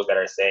active, those that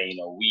are saying,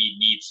 we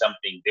need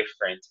something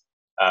different,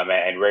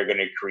 and we're going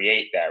to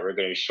create that. We're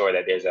going to ensure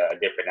that there's a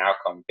different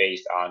outcome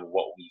based on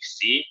what we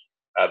see.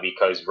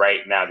 Because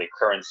right now the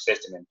current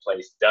system in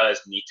place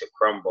does need to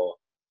crumble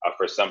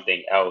for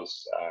something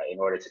else in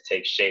order to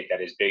take shape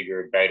that is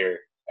bigger, better,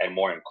 and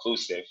more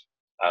inclusive.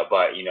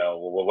 But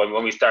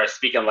when we start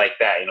speaking like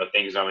that,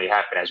 things normally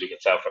happen, as we can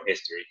tell from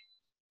history.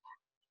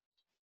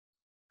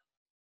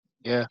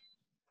 Yeah.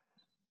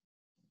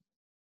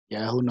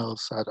 Who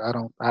knows?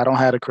 I don't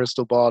have a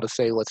crystal ball to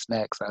say what's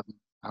next.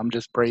 I'm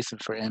just bracing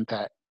for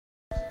impact.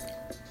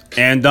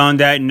 And on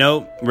that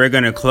note, we're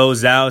going to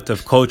close out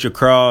of Culture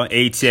Crawl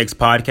ATX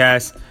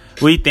podcast.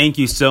 We thank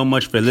you so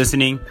much for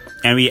listening,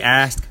 and we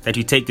ask that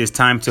you take this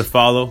time to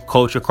follow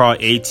Culture Crawl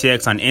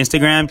ATX on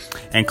Instagram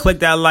and click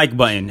that like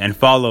button and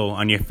follow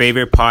on your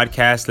favorite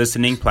podcast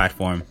listening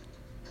platform.